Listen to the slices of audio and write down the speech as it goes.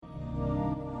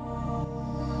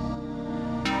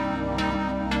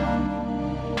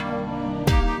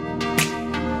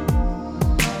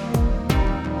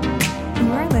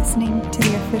listening to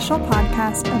the official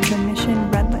podcast of the Mission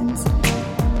Redlands.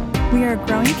 We are a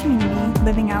growing community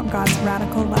living out God's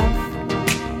radical love.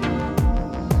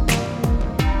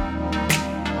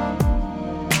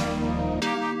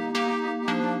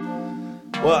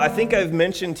 Well, I think I've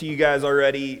mentioned to you guys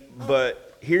already,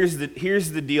 but here's the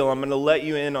deal. I'm going to let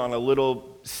you in on a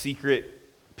little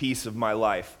secret piece of my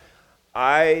life.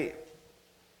 I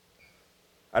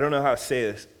don't know how to say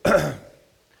this.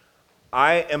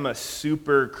 I am a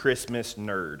super Christmas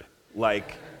nerd.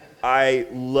 Like, I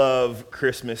love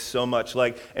Christmas so much.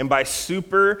 Like, and by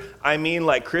super, I mean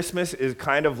like Christmas is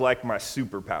kind of like my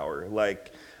superpower.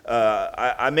 Like,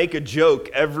 I make a joke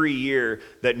every year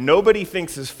that nobody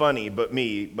thinks is funny but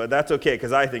me, but that's okay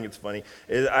because I think it's funny.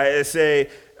 I say,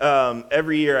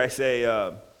 every year I say,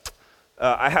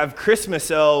 I have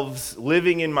Christmas elves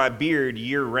living in my beard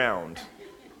year round.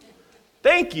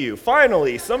 Thank you.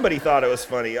 Finally, somebody thought it was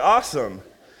funny. Awesome.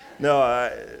 No,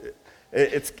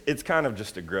 it's kind of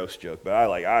just a gross joke, but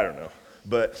I don't know.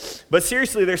 But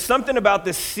seriously, there's something about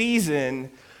this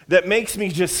season that makes me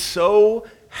just so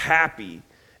happy.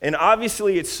 And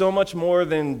obviously, it's so much more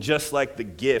than just like the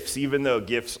gifts, even though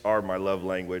gifts are my love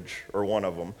language, or one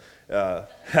of them.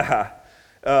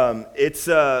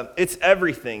 It's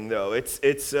everything, though.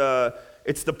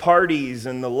 It's the parties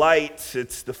and the lights.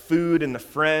 It's the food and the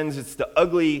friends. It's the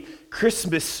ugly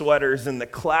Christmas sweaters and the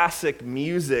classic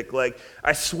music. Like,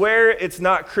 I swear it's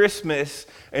not Christmas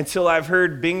until I've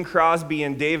heard Bing Crosby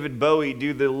and David Bowie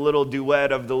do the little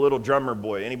duet of The Little Drummer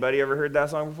Boy. Anybody ever heard that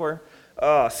song before?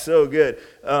 Oh, so good.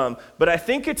 But I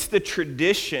think it's the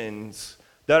traditions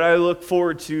that I look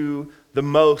forward to the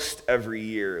most every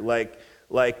year. Like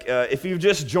if you've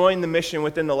just joined the mission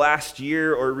within the last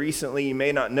year or recently, you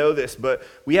may not know this, but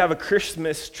we have a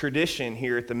Christmas tradition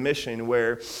here at the mission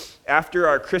where after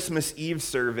our Christmas Eve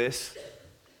service,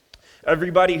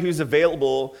 everybody who's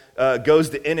available goes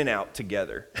to In-N-Out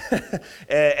together.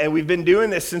 and we've been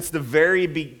doing this since the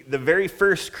very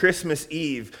first Christmas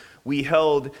Eve. We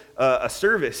held a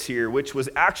service here, which was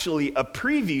actually a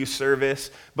preview service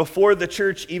before the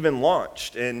church even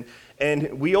launched. And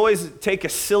we always take a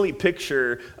silly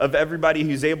picture of everybody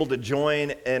who's able to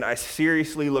join, and I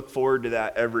seriously look forward to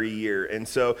that every year. And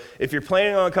so if you're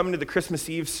planning on coming to the Christmas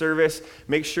Eve service,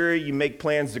 make sure you make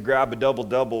plans to grab a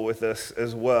double-double with us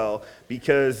as well,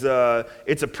 because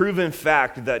it's a proven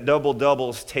fact that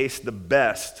double-doubles taste the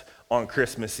best on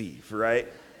Christmas Eve, right?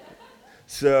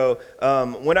 So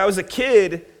when I was a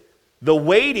kid, the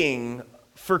waiting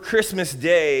for Christmas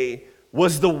Day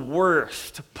was the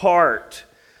worst part.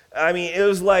 I mean, it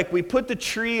was like we put the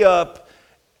tree up,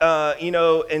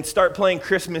 and start playing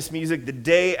Christmas music the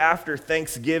day after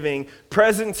Thanksgiving.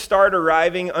 Presents start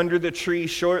arriving under the tree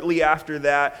shortly after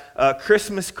that.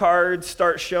 Christmas cards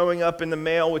start showing up in the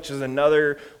mail, which is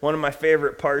another one of my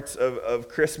favorite parts of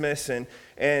Christmas.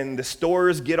 And the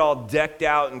stores get all decked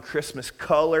out in Christmas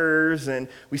colors, and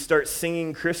we start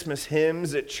singing Christmas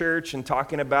hymns at church and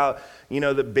talking about,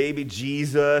 the baby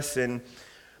Jesus.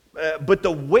 But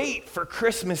the wait for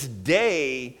Christmas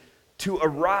Day to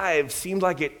arrive seemed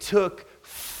like it took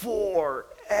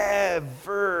forever.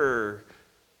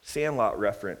 Sandlot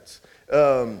reference.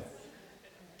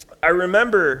 I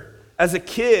remember as a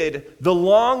kid the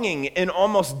longing and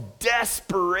almost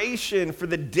desperation for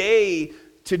the day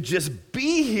to just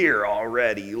be here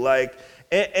already.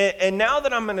 And now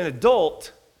that I'm an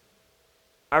adult,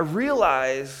 I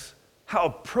realize how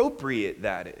appropriate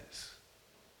that is.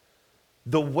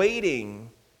 The waiting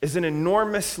is an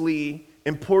enormously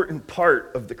important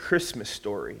part of the Christmas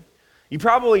story. You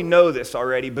probably know this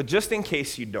already, but just in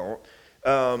case you don't,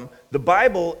 the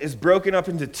Bible is broken up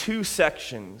into two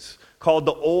sections called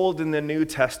the Old and the New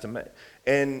Testament.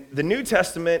 And the New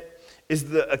Testament is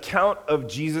the account of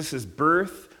Jesus'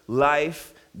 birth,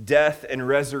 life, death, and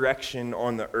resurrection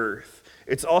on the earth.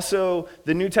 The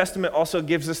New Testament also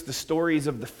gives us the stories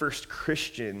of the first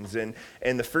Christians and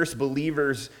the first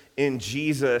believers in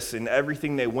Jesus and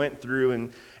everything they went through.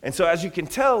 And so as you can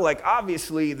tell,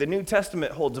 obviously the New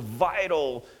Testament holds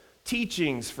vital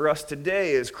teachings for us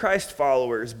today as Christ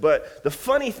followers. But the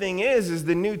funny thing is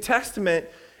the New Testament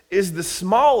is the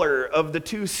smaller of the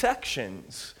two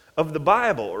sections of the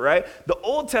Bible, right? The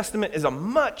Old Testament is a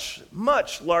much,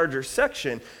 much larger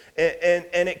section,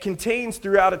 and it contains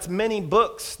throughout its many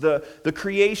books the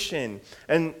creation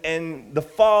and the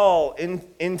fall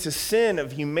into sin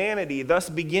of humanity, thus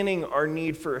beginning our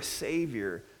need for a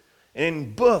Savior. And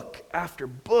in book after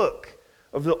book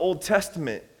of the Old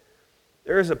Testament,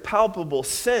 there is a palpable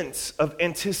sense of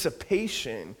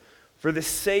anticipation for the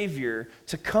Savior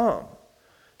to come.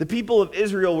 The people of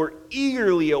Israel were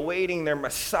eagerly awaiting their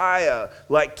Messiah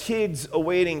like kids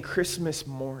awaiting Christmas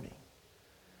morning.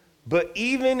 But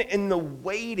even in the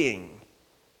waiting,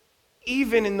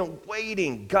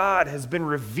 God has been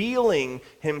revealing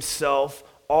himself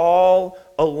all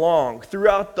along.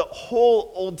 Throughout the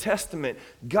whole Old Testament,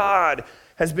 God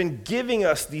has been giving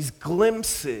us these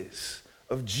glimpses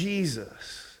of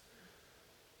Jesus,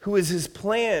 who is his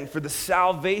plan for the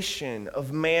salvation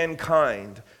of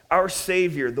mankind, our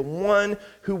Savior, the one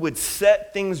who would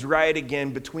set things right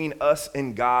again between us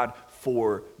and God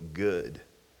for good.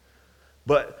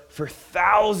 But for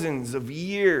thousands of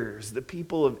years, the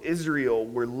people of Israel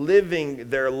were living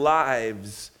their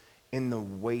lives in the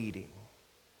waiting.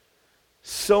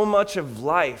 So much of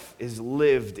life is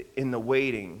lived in the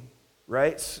waiting,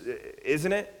 right?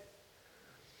 Isn't it?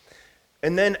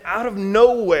 And then out of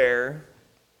nowhere,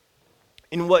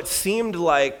 in what seemed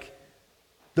like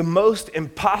the most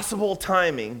impossible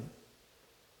timing,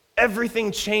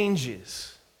 everything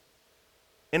changes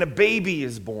and a baby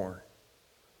is born.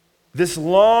 This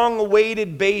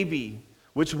long-awaited baby,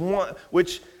 the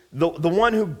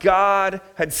one who God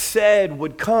had said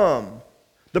would come,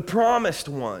 the promised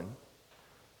one.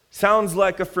 Sounds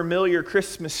like a familiar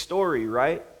Christmas story,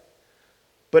 right?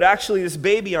 But actually, this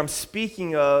baby I'm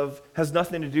speaking of has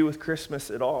nothing to do with Christmas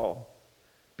at all,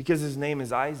 because his name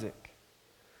is Isaac.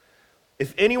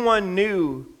 If anyone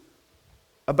knew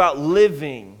about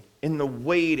living in the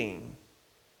waiting,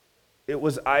 it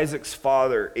was Isaac's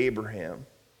father, Abraham.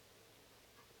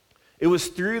 It was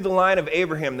through the line of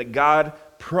Abraham that God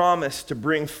promised to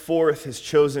bring forth his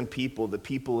chosen people, the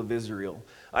people of Israel.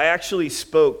 I actually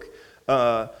spoke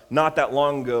not that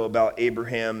long ago about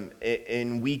Abraham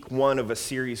in week 1 of a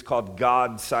series called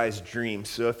God-Sized Dreams.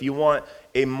 So if you want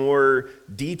a more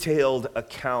detailed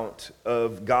account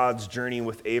of God's journey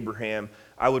with Abraham,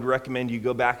 I would recommend you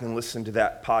go back and listen to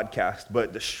that podcast.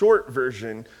 But the short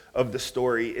version of the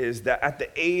story is that at the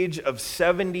age of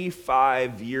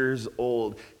 75 years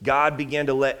old, God began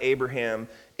to let Abraham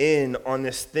in on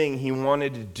this thing he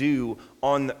wanted to do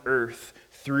on the earth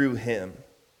through him.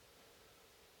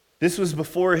 This was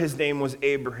before his name was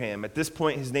Abraham. At this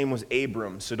point, his name was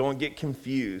Abram, so don't get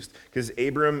confused, because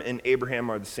Abram and Abraham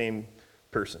are the same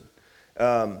person.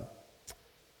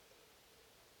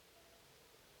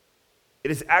 It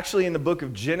is actually in the book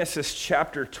of Genesis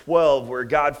chapter 12 where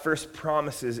God first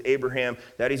promises Abraham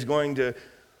that he's going to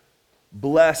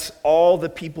bless all the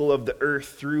people of the earth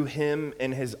through him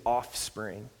and his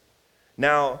offspring.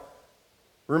 Now,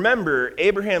 remember,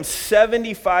 Abraham's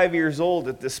 75 years old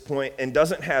at this point and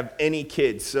doesn't have any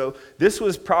kids, so this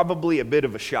was probably a bit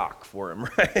of a shock for him,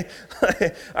 right?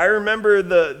 I remember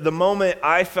the moment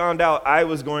I found out I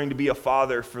was going to be a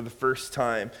father for the first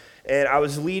time. And I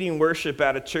was leading worship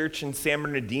at a church in San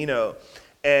Bernardino.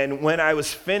 And when I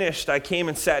was finished, I came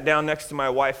and sat down next to my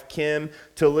wife, Kim,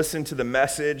 to listen to the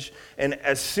message. And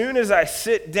as soon as I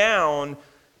sit down,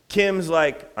 Kim's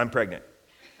like, "I'm pregnant."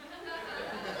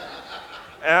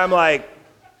 And I'm like,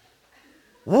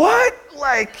 "What?"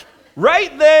 Like,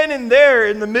 right then and there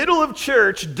in the middle of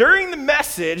church during the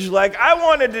message, like I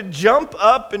wanted to jump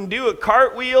up and do a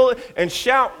cartwheel and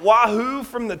shout wahoo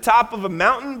from the top of a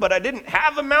mountain, but I didn't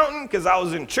have a mountain because I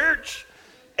was in church.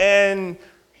 And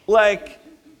like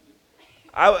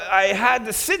I had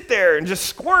to sit there and just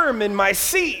squirm in my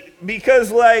seat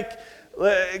because I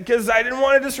didn't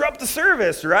want to disrupt the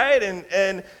service, right?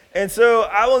 And so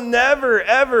I will never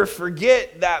ever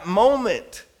forget that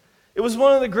moment. It was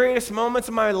one of the greatest moments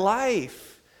of my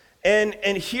life. And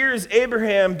here's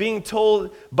Abraham being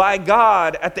told by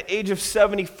God at the age of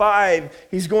 75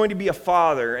 he's going to be a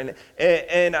father.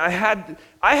 And I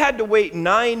had to wait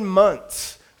 9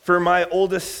 months for my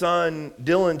oldest son,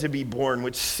 Dylan, to be born,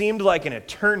 which seemed like an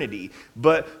eternity.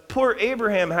 But poor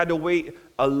Abraham had to wait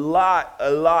a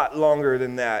lot longer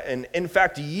than that. And in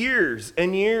fact, years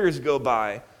and years go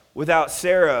by without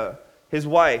Sarah, his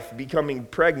wife, becoming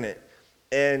pregnant.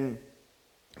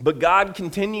 But God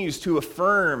continues to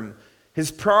affirm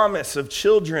his promise of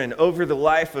children over the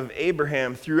life of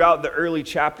Abraham throughout the early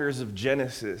chapters of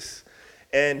Genesis.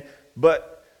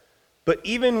 But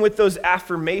even with those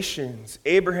affirmations,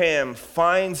 Abraham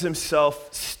finds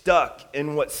himself stuck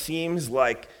in what seems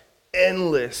like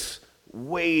endless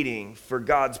waiting for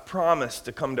God's promise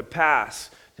to come to pass.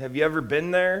 Have you ever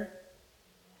been there?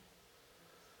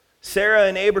 Sarah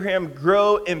and Abraham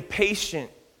grow impatient,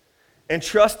 and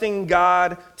trusting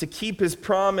God to keep his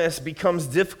promise becomes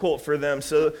difficult for them.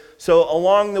 So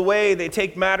along the way, they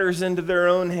take matters into their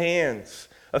own hands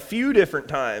a few different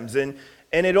times, and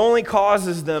it only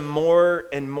causes them more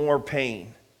and more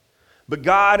pain. But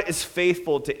God is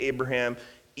faithful to Abraham,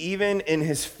 even in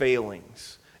his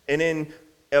failings. And in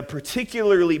a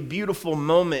particularly beautiful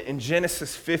moment in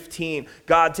Genesis 15,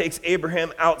 God takes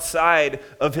Abraham outside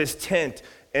of his tent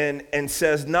and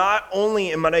says, not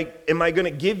only am I going to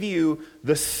give you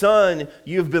the son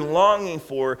you've been longing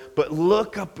for, but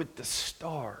look up at the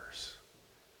stars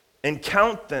and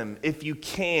count them if you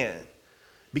can,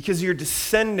 because your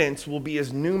descendants will be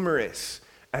as numerous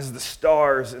as the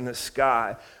stars in the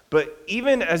sky. But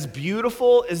even as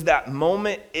beautiful as that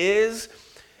moment is,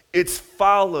 it's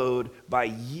followed by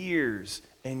years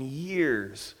and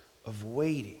years of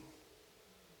waiting.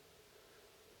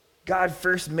 God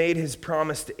first made his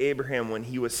promise to Abraham when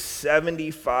he was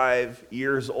 75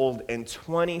 years old, and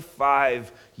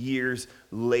 25 years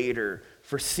later,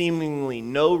 for seemingly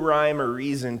no rhyme or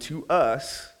reason to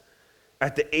us,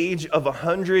 at the age of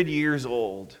 100 years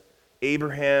old,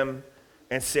 Abraham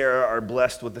and Sarah are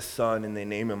blessed with a son, and they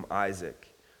name him Isaac,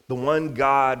 the one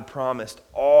God promised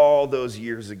all those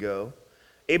years ago.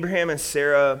 Abraham and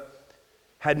Sarah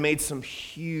had made some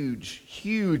huge,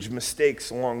 huge mistakes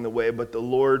along the way, but the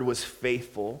Lord was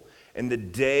faithful, and the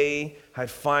day had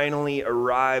finally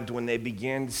arrived when they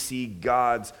began to see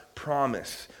God's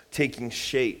promise taking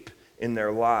shape in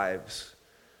their lives.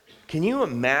 Can you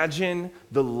imagine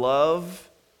the love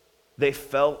they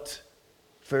felt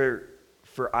for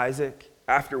Isaac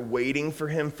after waiting for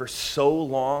him for so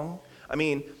long? I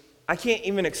mean, I can't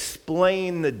even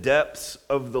explain the depths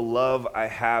of the love I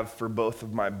have for both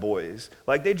of my boys.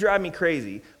 Like, they drive me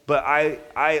crazy, but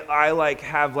I like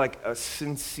have like a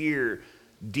sincere,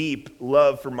 deep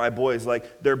love for my boys.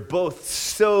 Like, they're both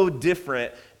so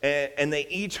different, and they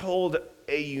each hold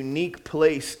a unique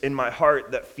place in my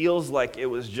heart that feels like it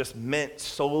was just meant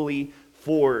solely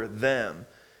for them.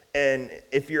 And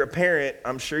if you're a parent,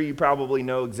 I'm sure you probably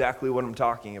know exactly what I'm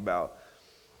talking about.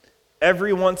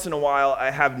 Every once in a while, I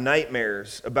have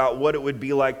nightmares about what it would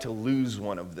be like to lose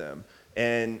one of them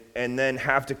and then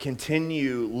have to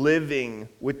continue living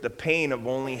with the pain of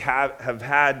only have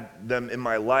had them in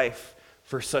my life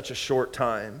for such a short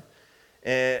time.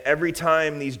 And every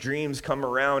time these dreams come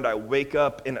around, I wake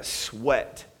up in a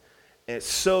sweat. And it's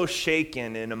so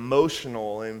shaken and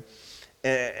emotional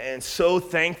and so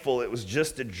thankful it was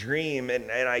just a dream. And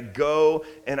I go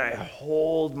and I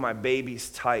hold my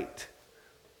babies tight.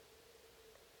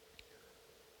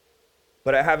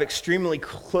 But I have extremely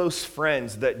close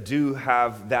friends that do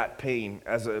have that pain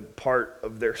as a part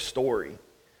of their story.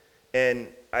 And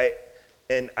I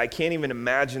can't even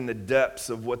imagine the depths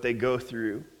of what they go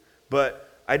through.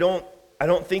 But I don't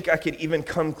think I could even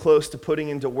come close to putting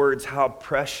into words how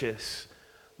precious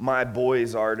my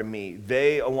boys are to me.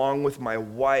 They, along with my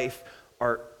wife,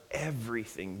 are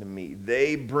everything to me.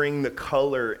 They bring the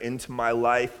color into my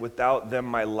life. Without them,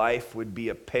 my life would be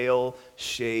a pale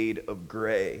shade of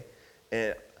gray.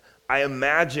 And I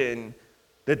imagine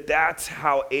that that's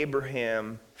how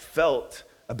Abraham felt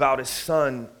about his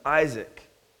son Isaac,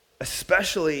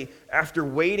 especially after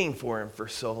waiting for him for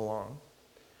so long.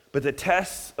 But the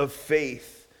tests of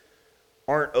faith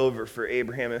aren't over for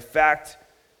Abraham. In fact,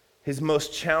 his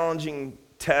most challenging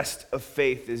test of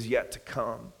faith is yet to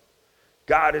come.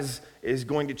 God is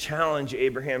going to challenge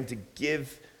Abraham to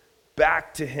give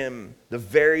back to him the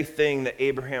very thing that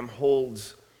Abraham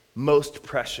holds most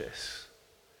precious,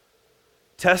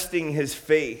 testing his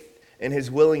faith and his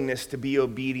willingness to be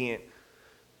obedient.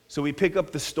 So we pick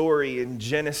up the story in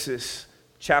Genesis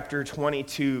chapter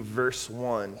 22, verse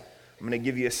 1. I'm going to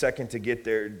give you a second to get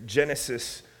there.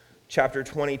 Genesis chapter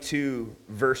 22,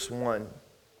 verse 1.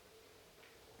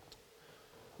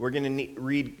 We're going to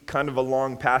read kind of a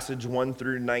long passage, 1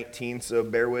 through 19, so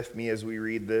bear with me as we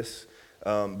read this.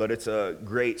 But it's a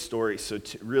great story, so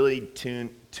really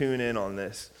tune in on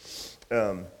this.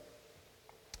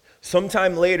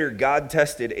 Sometime later, God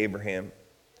tested Abraham.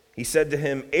 He said to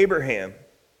him, "Abraham."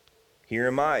 "Here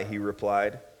am I," he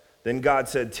replied. Then God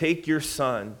said, "Take your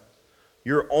son,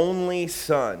 your only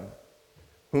son,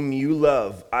 whom you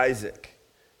love, Isaac,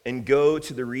 and go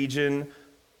to the region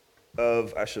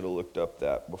of," I should have looked up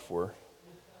that before,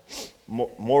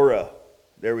 Moriah.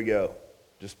 There we go.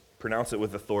 Just pronounce it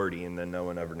with authority and then no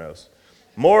one ever knows.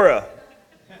 Moriah.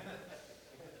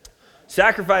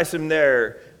 "Sacrifice him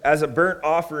there as a burnt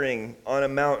offering on a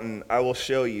mountain I will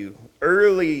show you."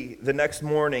 Early the next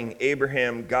morning,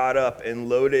 Abraham got up and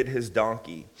loaded his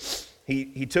donkey.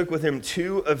 He took with him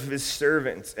 2 of his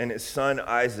servants and his son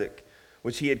Isaac,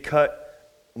 which he had cut.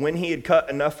 When he had cut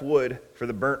enough wood for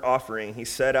the burnt offering, he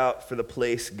set out for the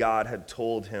place God had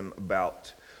told him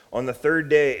about. On the 3rd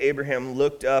day, Abraham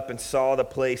looked up and saw the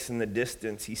place in the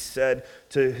distance. He said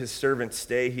to his servant,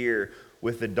 "Stay here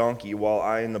with the donkey while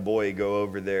I and the boy go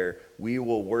over there. We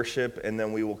will worship and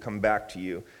then we will come back to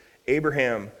you."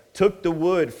 Abraham took the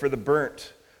wood for the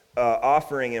burnt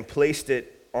offering and placed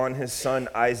it on his son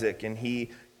Isaac, and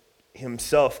he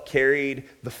himself carried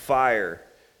the fire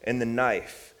and the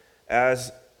knife.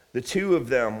 As the two of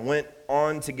them went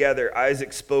on together,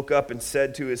 Isaac spoke up and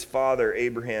said to his father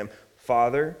Abraham,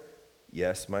 "Father?"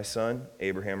 "Yes, my son,"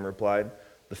 Abraham replied.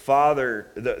 The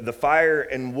fire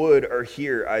and wood are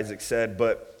here," Isaac said,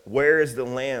 "but where is the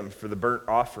lamb for the burnt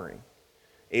offering?"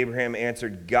 Abraham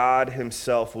answered, "God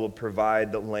himself will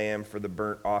provide the lamb for the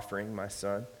burnt offering, my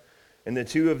son." And the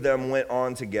two of them went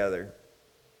on together.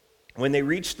 When they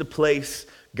reached the place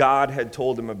God had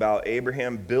told him about,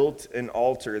 Abraham built an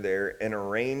altar there and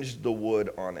arranged the wood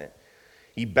on it.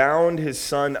 He bound his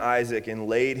son Isaac and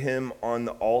laid him on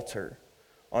the altar,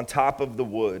 on top of the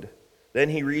wood. Then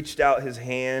he reached out his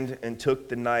hand and took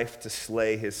the knife to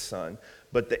slay his son.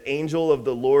 But the angel of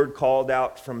the Lord called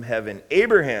out from heaven,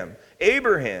 "Abraham,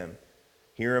 Abraham!"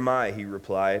 "Here am I," he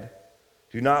replied.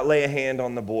 "Do not lay a hand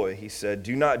on the boy," he said.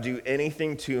 "Do not do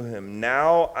anything to him.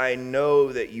 Now I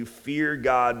know that you fear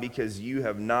God because you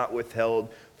have not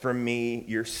withheld from me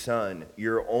your son,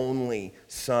 your only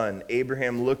son."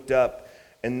 Abraham looked up,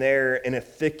 and there in a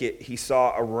thicket he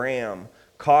saw a ram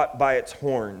caught by its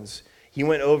horns. He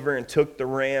went over and took the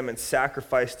ram and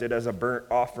sacrificed it as a burnt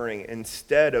offering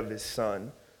instead of his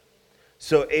son.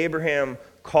 So Abraham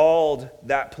called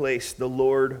that place, "The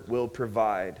Lord will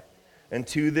provide." And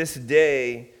to this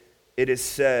day it is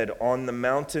said, "On the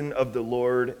mountain of the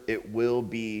Lord it will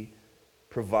be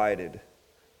provided."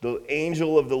 The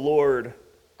angel of the Lord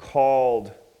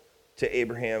called to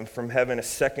Abraham from heaven a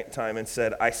second time and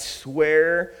said, "I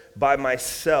swear by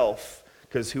myself,"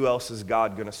 because who else is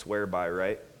God going to swear by,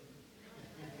 right?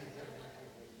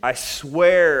 "I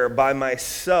swear by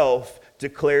myself,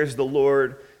 declares the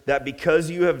Lord, that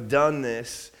because you have done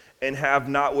this and have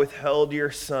not withheld your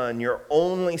son, your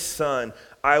only son,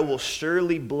 I will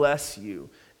surely bless you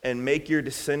and make your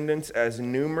descendants as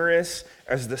numerous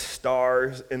as the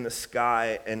stars in the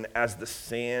sky and as the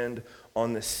sand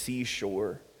on the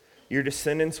seashore. Your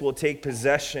descendants will take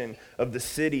possession of the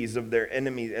cities of their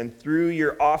enemies, and through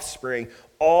your offspring,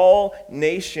 all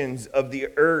nations of the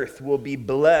earth will be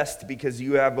blessed because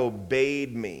you have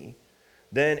obeyed me."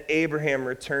 Then Abraham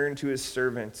returned to his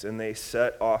servants, and they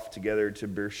set off together to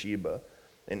Beersheba,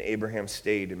 and Abraham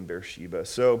stayed in Beersheba.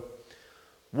 So,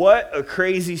 what a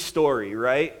crazy story,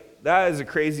 right? That is a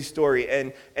crazy story,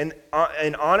 and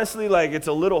honestly, like, it's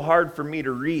a little hard for me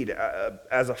to read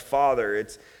as a father.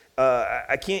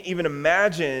 I can't even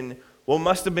imagine what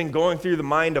must have been going through the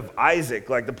mind of Isaac.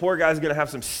 Like, the poor guy's going to have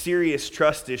some serious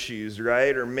trust issues,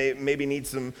 right? Or maybe need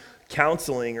some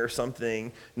counseling or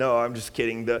something. No, I'm just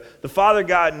kidding. The Father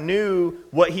God knew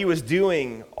what he was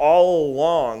doing all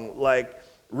along. Like,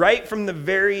 right from the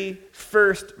very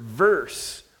first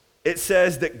verse, it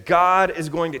says that God is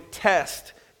going to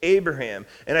test Abraham.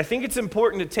 And I think it's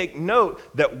important to take note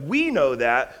that we know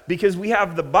that because we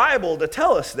have the Bible to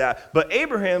tell us that, but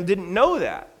Abraham didn't know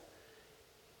that.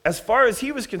 As far as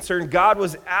he was concerned, God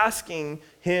was asking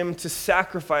him to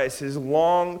sacrifice his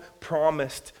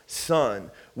long-promised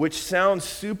son, which sounds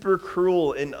super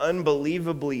cruel and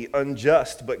unbelievably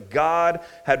unjust, but God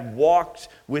had walked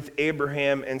with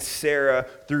Abraham and Sarah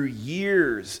through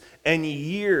years and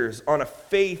years on a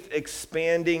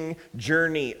faith-expanding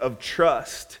journey of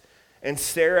trust. And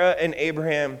Sarah and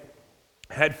Abraham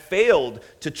had failed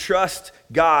to trust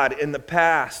God in the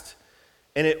past,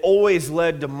 and it always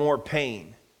led to more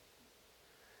pain.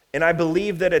 And I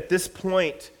believe that at this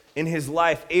point in his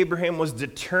life, Abraham was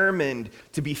determined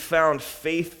to be found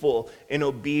faithful and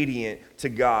obedient to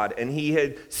God. And he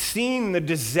had seen the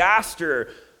disaster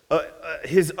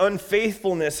his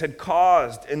unfaithfulness had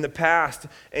caused in the past,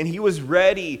 and he was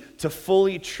ready to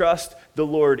fully trust the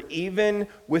Lord, even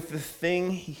with the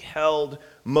thing he held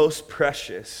most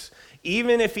precious,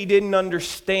 even if he didn't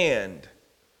understand.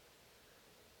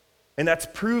 And that's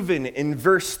proven in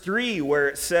verse 3 where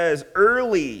it says,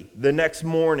 "Early the next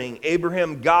morning,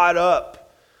 Abraham got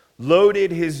up,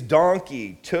 loaded his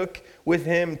donkey, took with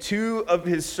him 2 of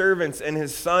his servants and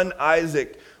his son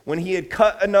Isaac. When he had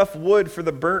cut enough wood for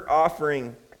the burnt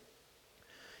offering,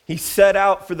 he set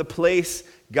out for the place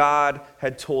God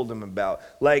had told him about."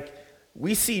 Like,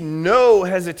 we see no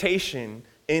hesitation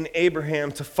in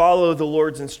Abraham to follow the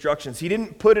Lord's instructions. He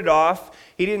didn't put it off.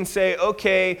 He didn't say,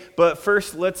 "Okay, but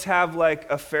first let's have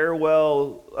like a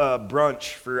farewell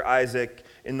brunch for Isaac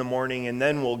in the morning and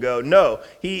then we'll go." No,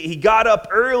 he got up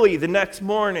early the next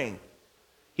morning.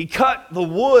 He cut the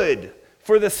wood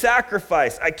for the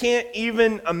sacrifice. I can't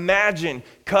even imagine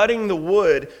cutting the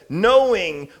wood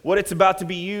knowing what it's about to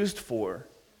be used for.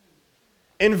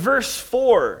 In verse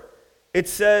 4, it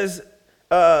says,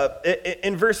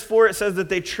 in verse 4, it says that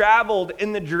they traveled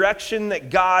in the direction that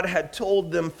God had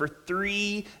told them for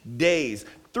 3 days.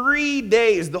 3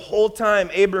 days, the whole time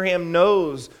Abraham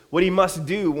knows what he must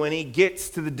do when he gets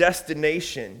to the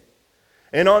destination.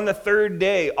 And on the 3rd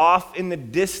day, off in the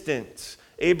distance,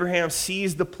 Abraham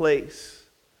sees the place.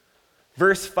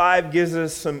 Verse 5 gives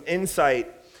us some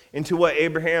insight into what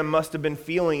Abraham must have been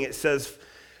feeling. It says,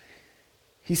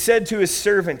 he said to his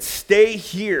servant, "Stay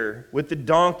here with the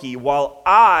donkey while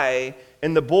I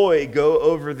and the boy go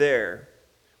over there.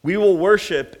 We will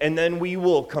worship and then we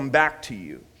will come back to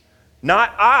you.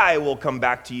 Not I will come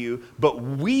back to you, but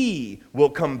we will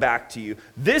come back to you."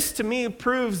 This to me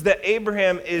proves that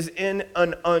Abraham is in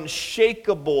an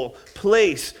unshakable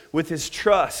place with his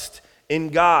trust in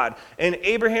God. And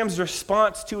Abraham's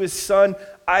response to his son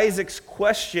Isaac's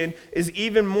question is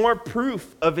even more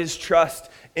proof of his trust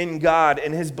in God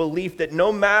and his belief that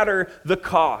no matter the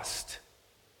cost,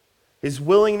 his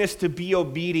willingness to be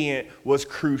obedient was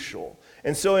crucial.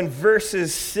 And so in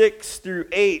verses 6 through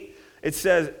 8, it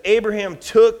says, Abraham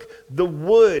took the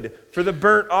wood for the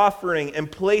burnt offering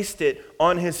and placed it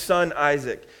on his son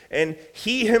Isaac. And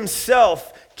he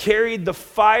himself carried the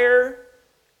fire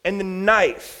and the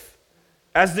knife.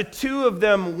 As the two of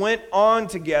them went on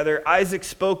together, Isaac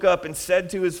spoke up and said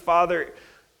to his father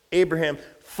Abraham,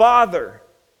 "Father."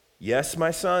 "Yes,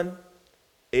 my son?"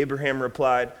 Abraham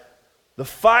replied. "The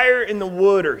fire and the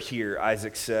wood are here,"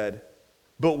 Isaac said.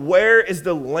 "But where is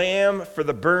the lamb for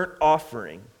the burnt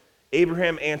offering?"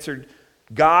 Abraham answered,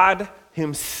 "God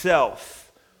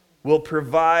himself will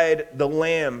provide the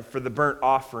lamb for the burnt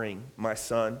offering, my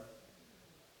son."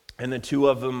 And the two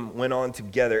of them went on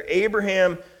together.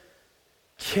 Abraham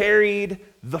carried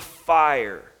the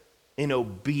fire in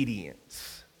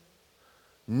obedience,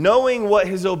 knowing what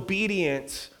his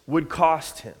obedience would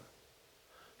cost him.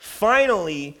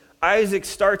 Finally, Isaac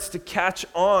starts to catch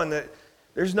on that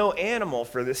there's no animal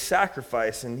for this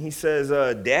sacrifice. And he says,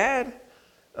 "Dad,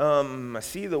 I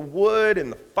see the wood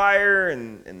and the fire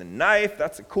and the knife.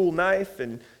 That's a cool knife.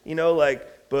 And,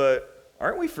 but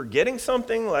aren't we forgetting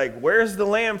something? Where's the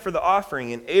lamb for the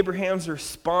offering?" And Abraham's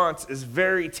response is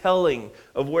very telling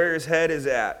of where his head is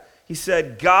at. He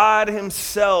said, "God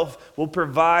himself will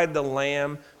provide the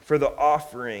lamb for the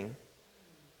offering."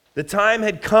 The time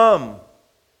had come.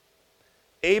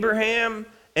 Abraham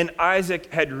and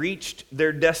Isaac had reached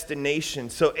their destination.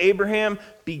 So Abraham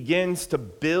begins to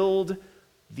build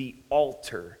the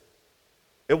altar.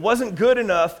 It wasn't good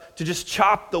enough to just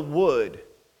chop the wood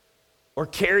or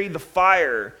carry the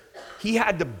fire. He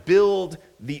had to build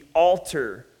the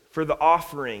altar for the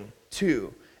offering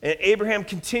too. And Abraham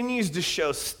continues to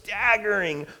show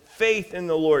staggering faith in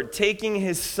the Lord, taking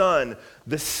his son,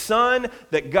 the son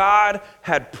that God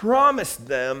had promised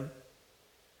them,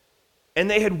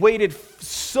 and they had waited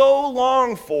so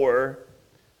long for,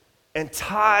 and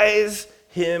ties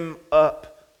him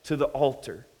up to the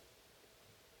altar.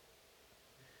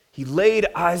 He laid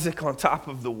Isaac on top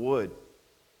of the wood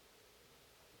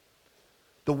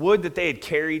that they had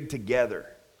carried together.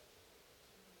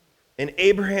 And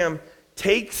Abraham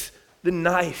takes the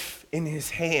knife in his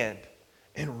hand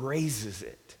and raises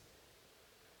it.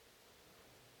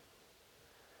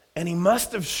 And he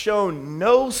must have shown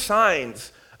no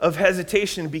signs of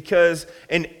hesitation, because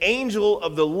an angel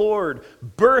of the Lord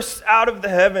burst out of the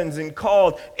heavens and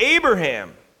called,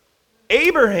 "Abraham,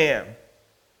 Abraham."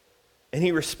 And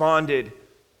he responded,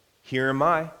 "Here am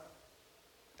I,"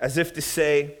 as if to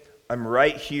say, "I'm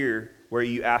right here where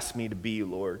you asked me to be,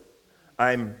 Lord.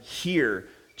 I'm here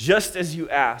just as you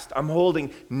asked. I'm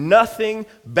holding nothing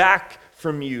back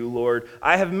from you, Lord.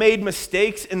 I have made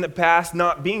mistakes in the past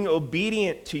not being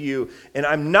obedient to you, and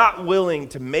I'm not willing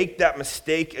to make that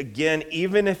mistake again,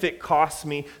 even if it costs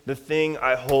me the thing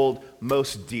I hold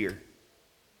most dear."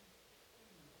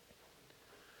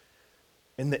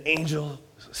 And the angel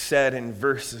said in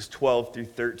verses 12 through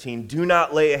 13, "Do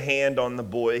not lay a hand on the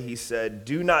boy," he said.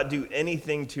 "Do not do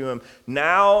anything to him.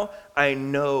 Now I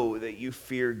know that you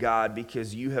fear God,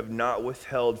 because you have not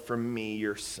withheld from me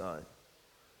your son,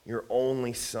 your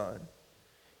only son."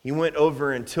 He went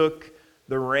over and took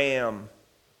the ram.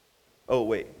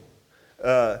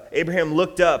 Abraham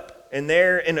looked up, and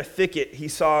there in a thicket he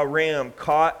saw a ram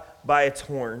caught by its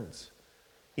horns.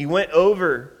 He went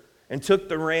over and took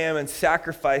the ram and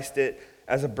sacrificed it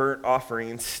as a burnt offering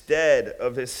instead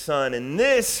of his son. And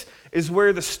this is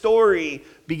where the story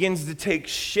begins to take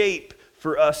shape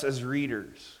for us as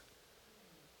readers.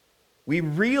 We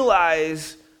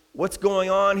realize what's going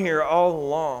on here all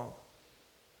along.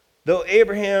 Though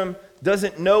Abraham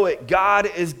doesn't know it, God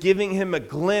is giving him a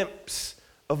glimpse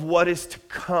of what is to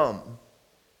come.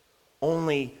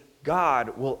 Only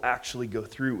God will actually go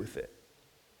through with it.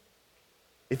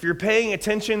 If you're paying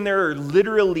attention, there are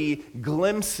literally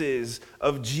glimpses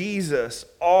of Jesus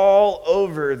all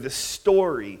over the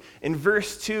story. In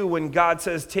verse 2, when God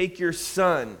says, take your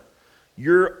son,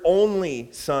 your only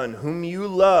son, whom you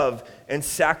love, and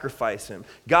sacrifice him.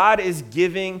 God is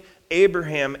giving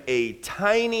Abraham a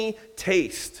tiny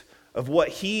taste of what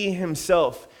he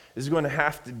himself is going to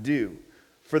have to do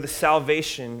for the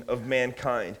salvation of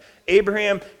mankind.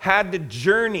 Abraham had to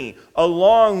journey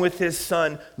along with his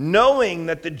son, knowing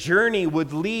that the journey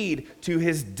would lead to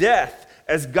his death,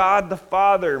 as God the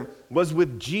Father was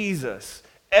with Jesus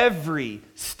every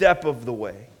step of the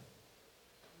way.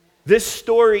 This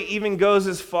story even goes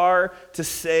as far to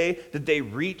say that they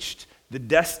reached the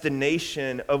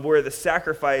destination of where the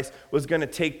sacrifice was going to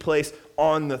take place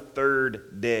on the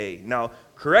third day. Now,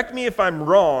 correct me if I'm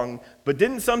wrong, but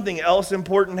didn't something else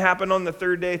important happen on the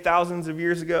third day thousands of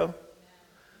years ago?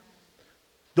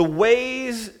 The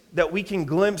ways that we can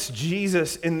glimpse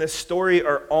Jesus in this story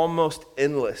are almost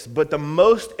endless, but the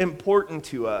most important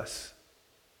to us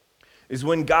is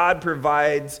when God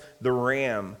provides the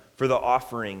ram for the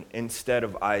offering instead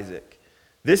of Isaac.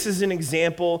 This is an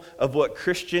example of what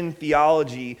Christian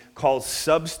theology calls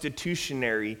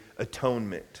substitutionary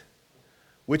atonement,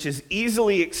 which is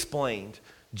easily explained.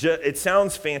 It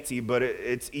sounds fancy, but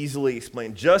it's easily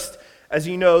explained. Just as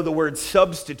you know, the word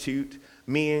substitute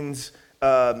means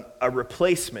a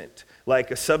replacement.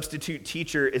 Like a substitute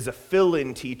teacher is a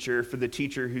fill-in teacher for the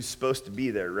teacher who's supposed to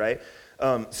be there, right?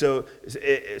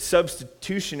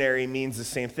 Substitutionary means the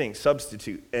same thing,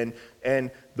 substitute.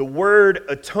 And the word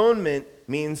atonement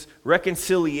means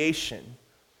reconciliation.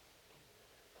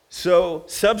 So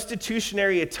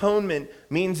substitutionary atonement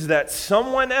means that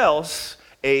someone else,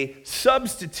 a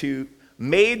substitute,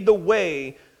 made the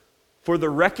way for the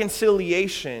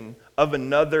reconciliation of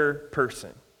another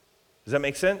person. Does that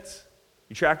make sense?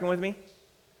 You tracking with me?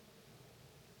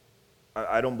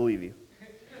 I don't believe you.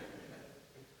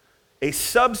 A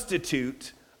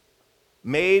substitute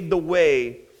made the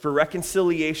way for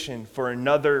reconciliation for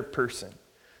another person.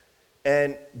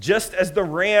 And just as the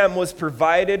ram was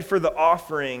provided for the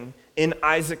offering in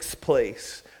Isaac's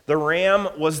place, the ram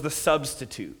was the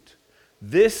substitute.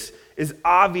 This is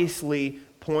obviously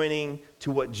pointing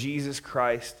to what Jesus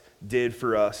Christ did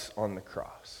for us on the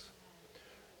cross.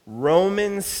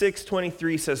 Romans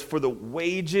 6:23 says, "For the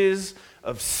wages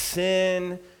of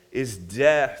sin is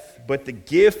death, but the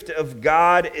gift of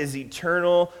God is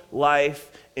eternal life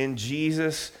in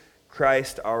Jesus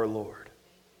Christ our Lord."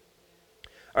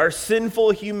 Our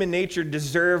sinful human nature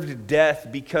deserved death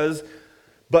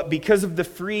but because of the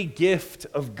free gift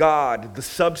of God, the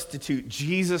substitute,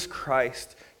 Jesus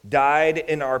Christ, died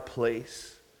in our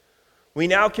place. We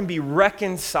now can be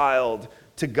reconciled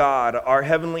to God, our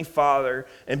Heavenly Father,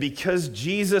 and because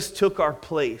Jesus took our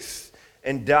place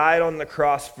and died on the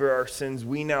cross for our sins,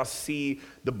 we now see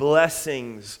the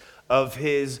blessings of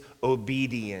his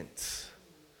obedience.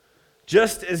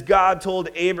 Just as God told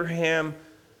Abraham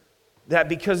that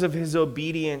because of his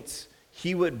obedience,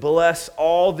 he would bless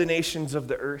all the nations of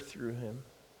the earth through him.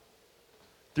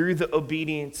 Through the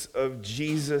obedience of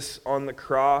Jesus on the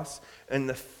cross and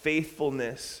the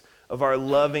faithfulness of our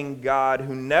loving God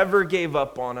who never gave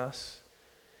up on us,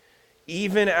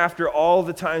 even after all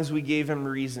the times we gave him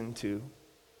reason to.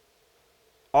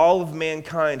 All of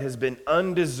mankind has been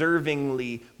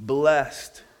undeservingly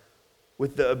blessed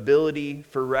with the ability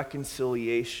for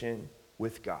reconciliation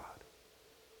with God.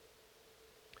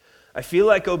 I feel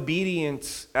like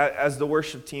obedience, as the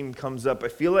worship team comes up, I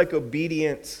feel like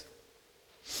obedience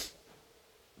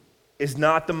is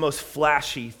not the most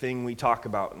flashy thing we talk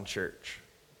about in church.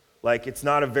 Like, it's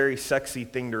not a very sexy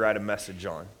thing to write a message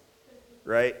on,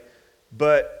 right?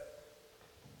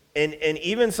 And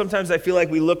even sometimes I feel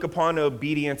like we look upon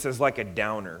obedience as like a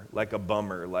downer, like a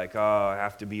bummer, like, oh, I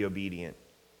have to be obedient.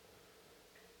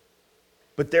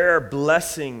 But there are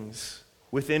blessings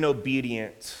within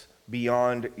obedience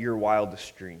beyond your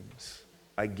wildest dreams.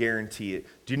 I guarantee it.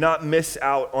 Do not miss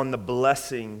out on the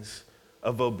blessings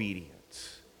of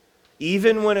obedience,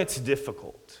 even when it's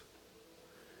difficult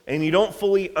and you don't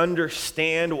fully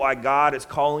understand why God is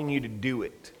calling you to do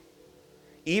it.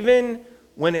 Even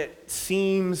when it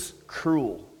seems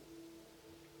cruel,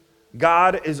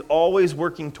 God is always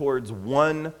working towards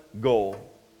one goal.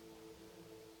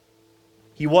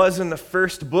 He was in the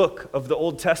first book of the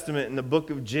Old Testament, in the book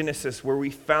of Genesis, where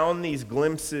we found these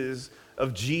glimpses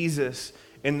of Jesus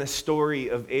in the story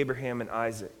of Abraham and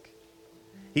Isaac.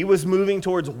 He was moving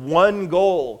towards one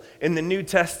goal in the New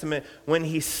Testament when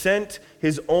he sent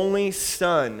his only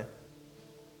son,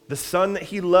 the son that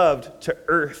he loved, to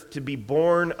earth to be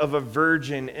born of a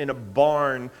virgin in a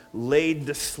barn, laid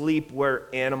to sleep where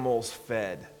animals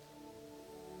fed.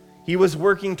 He was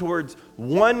working towards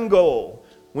one goal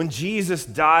when Jesus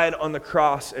died on the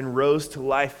cross and rose to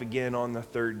life again on the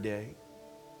third day.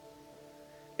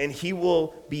 And he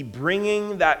will be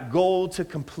bringing that goal to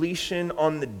completion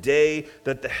on the day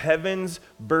that the heavens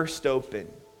burst open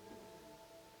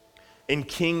and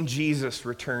King Jesus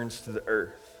returns to the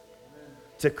earth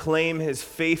to claim his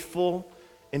faithful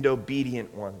and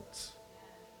obedient ones.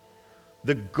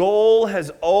 The goal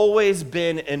has always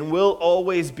been and will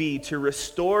always be to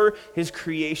restore his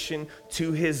creation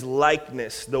to his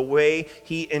likeness, the way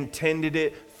he intended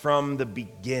it from the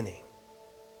beginning.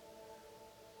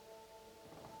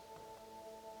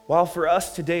 While for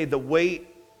us today, the weight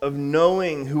of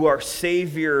knowing who our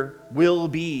Savior will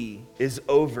be is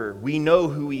over. We know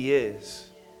who he is.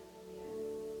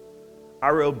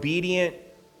 Our obedient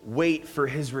wait for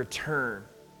his return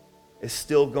is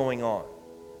still going on.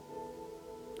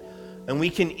 And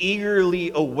we can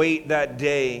eagerly await that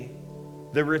day,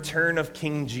 the return of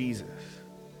King Jesus.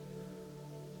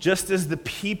 Just as the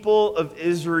people of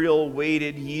Israel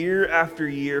waited year after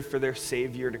year for their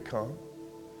Savior to come.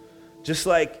 Just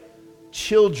like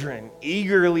children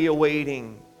eagerly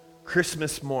awaiting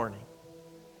Christmas morning.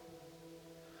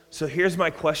 So here's my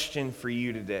question for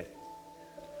you today.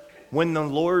 When the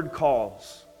Lord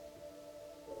calls,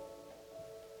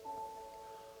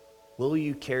 will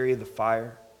you carry the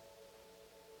fire?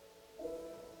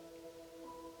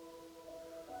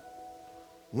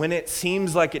 When it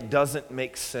seems like it doesn't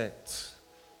make sense,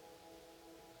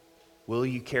 will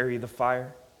you carry the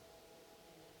fire?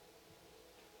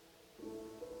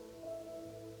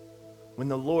 When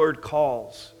the Lord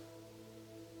calls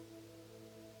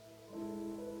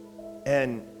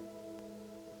and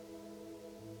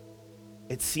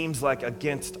it seems like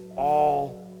against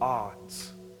all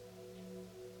odds,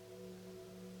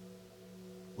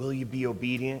 will you be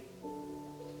obedient?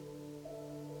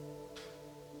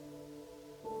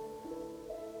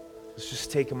 Let's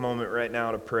just take a moment right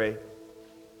now to pray.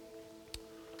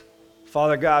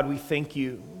 Father God, we thank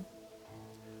you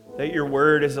that your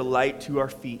word is a light to our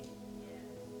feet.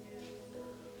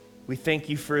 We thank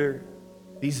you for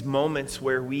these moments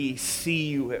where we see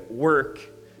you at work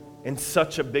in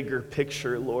such a bigger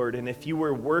picture, Lord. And if you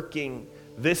were working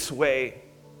this way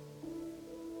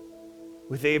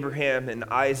with Abraham and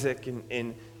Isaac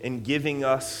and giving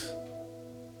us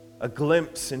a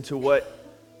glimpse into what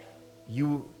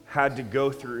you had to go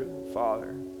through,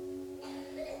 Father,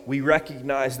 we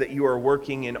recognize that you are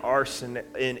working in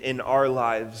our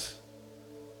lives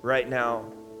right now.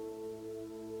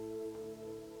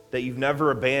 That you've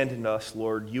never abandoned us,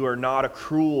 Lord. You are not a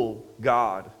cruel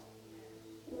God.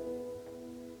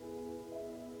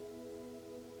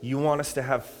 You want us to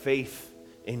have faith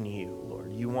in you,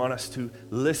 Lord. You want us to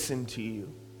listen to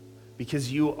you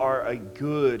because you are a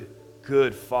good,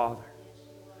 good Father.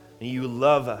 And you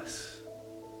love us.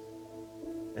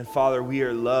 And Father, we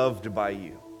are loved by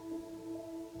you.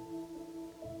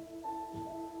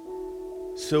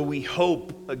 So we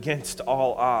hope against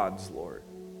all odds, Lord.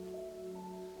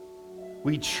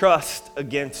 We trust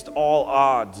against all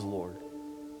odds, Lord.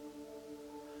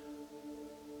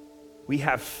 We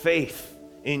have faith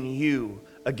in you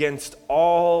against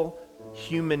all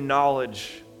human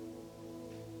knowledge.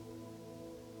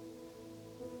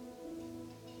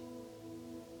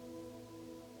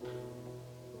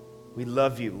 We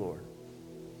love you, Lord.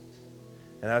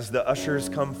 And as the ushers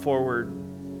come forward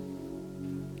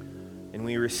and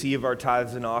we receive our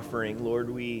tithes and offering,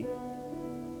 Lord, we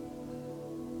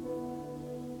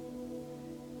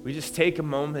just take a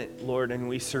moment, Lord, and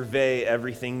we survey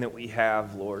everything that we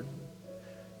have, Lord.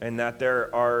 And that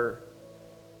there are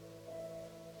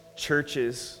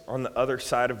churches on the other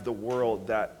side of the world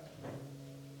that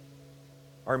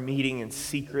are meeting in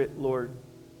secret, Lord.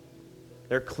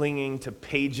 They're clinging to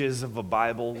pages of a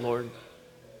Bible, Lord.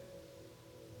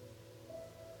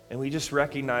 And we just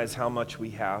recognize how much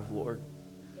we have, Lord.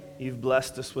 You've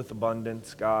blessed us with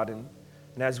abundance, God, and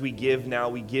as we give now,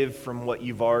 we give from what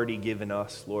you've already given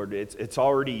us, Lord. It's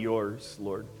already yours,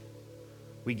 Lord.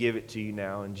 We give it to you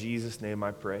now. In Jesus' name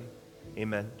I pray.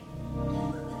 Amen.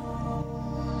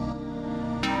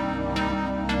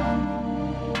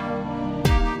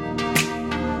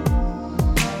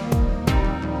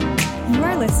 You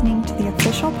are listening to the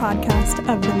official podcast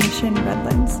of The Mission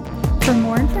Redlands. For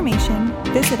more information,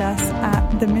 visit us at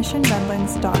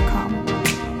themissionredlands.com.